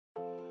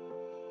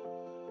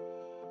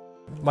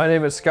My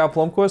name is Scott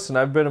Blomquist and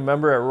I've been a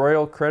member at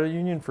Royal Credit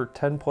Union for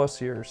 10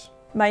 plus years.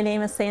 My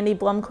name is Sandy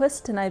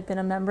Blomquist and I've been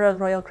a member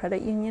of Royal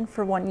Credit Union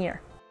for 1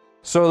 year.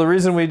 So the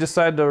reason we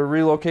decided to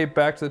relocate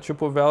back to the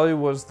Chippewa Valley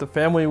was the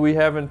family we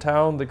have in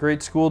town, the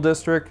great school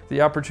district,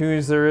 the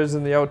opportunities there is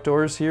in the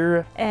outdoors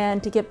here.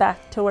 And to get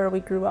back to where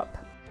we grew up.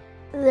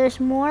 There's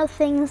more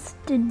things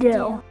to do.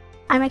 Yeah.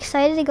 I'm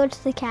excited to go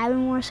to the cabin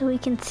more so we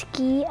can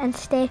ski and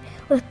stay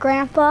with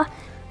Grandpa.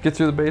 Get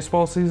through the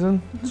baseball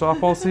season,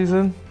 softball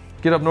season,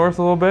 get up north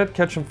a little bit,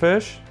 catch some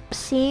fish.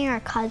 Seeing our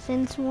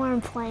cousins more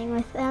and playing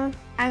with them.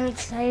 I'm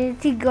excited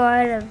to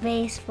go to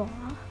baseball.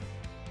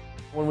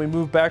 When we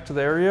moved back to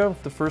the area,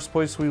 the first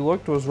place we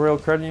looked was Royal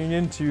Credit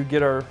Union to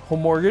get our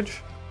home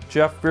mortgage.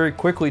 Jeff very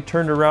quickly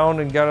turned around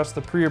and got us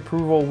the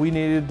pre-approval we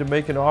needed to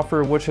make an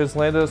offer, which has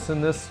landed us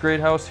in this great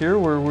house here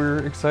where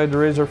we're excited to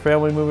raise our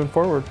family moving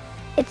forward.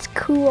 It's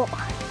cool.